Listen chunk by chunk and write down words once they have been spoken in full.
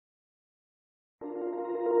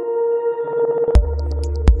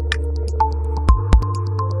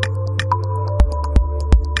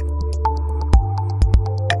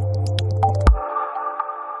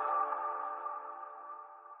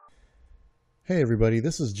Hey everybody,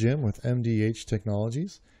 this is Jim with MDH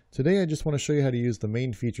Technologies. Today I just want to show you how to use the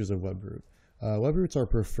main features of WebRoot. WebRoot's our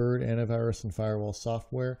preferred antivirus and firewall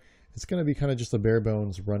software. It's going to be kind of just a bare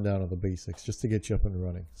bones rundown of the basics just to get you up and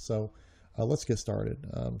running. So let's get started.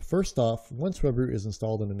 First off, once WebRoot is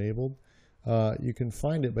installed and enabled, you can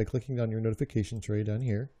find it by clicking on your notification tray down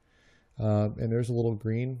here. And there's a little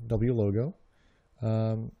green W logo.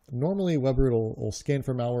 Normally WebRoot will scan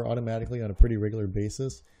for malware automatically on a pretty regular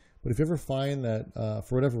basis. But if you ever find that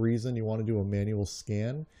for whatever reason you want to do a manual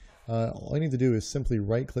scan, all you need to do is simply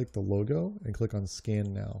right click the logo and click on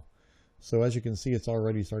Scan Now. So as you can see, it's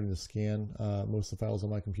already starting to scan most of the files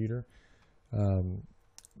on my computer.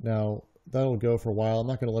 Now that'll go for a while. I'm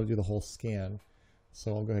not going to let it do the whole scan,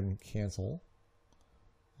 so I'll go ahead and cancel.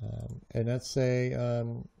 And let's say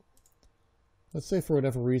for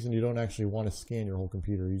whatever reason you don't actually want to scan your whole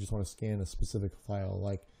computer. You just want to scan a specific file.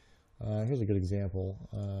 Like here's a good example.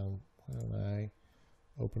 Why don't I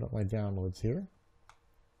open up my downloads here?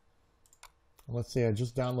 Let's say I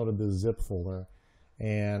just downloaded this zip folder,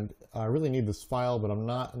 and I really need this file, but I'm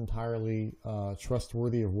not entirely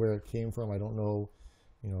trustworthy of where it came from. I don't know,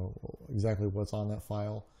 exactly what's on that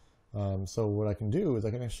file. So what I can do is I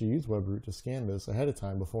can actually use WebRoot to scan this ahead of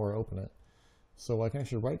time before I open it. So I can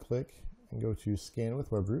actually right-click and go to Scan with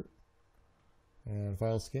WebRoot, and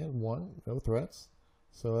file scan 1, no threats.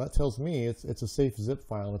 So that tells me it's a safe zip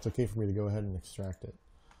file and it's okay for me to go ahead and extract it.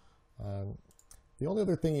 The only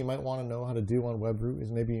other thing you might want to know how to do on WebRoot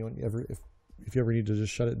is maybe if you ever need to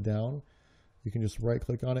just shut it down, you can just right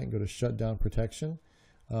click on it and go to Shut Down Protection.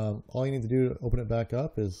 All you need to do to open it back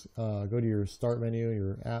up is go to your Start menu,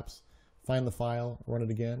 your apps, find the file, run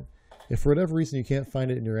it again. If for whatever reason you can't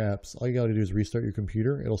find it in your apps, all you got to do is restart your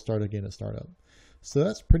computer. It'll start again at startup. So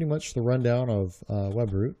that's pretty much the rundown of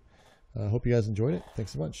WebRoot. I hope you guys enjoyed it.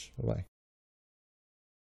 Thanks so much. Bye-bye.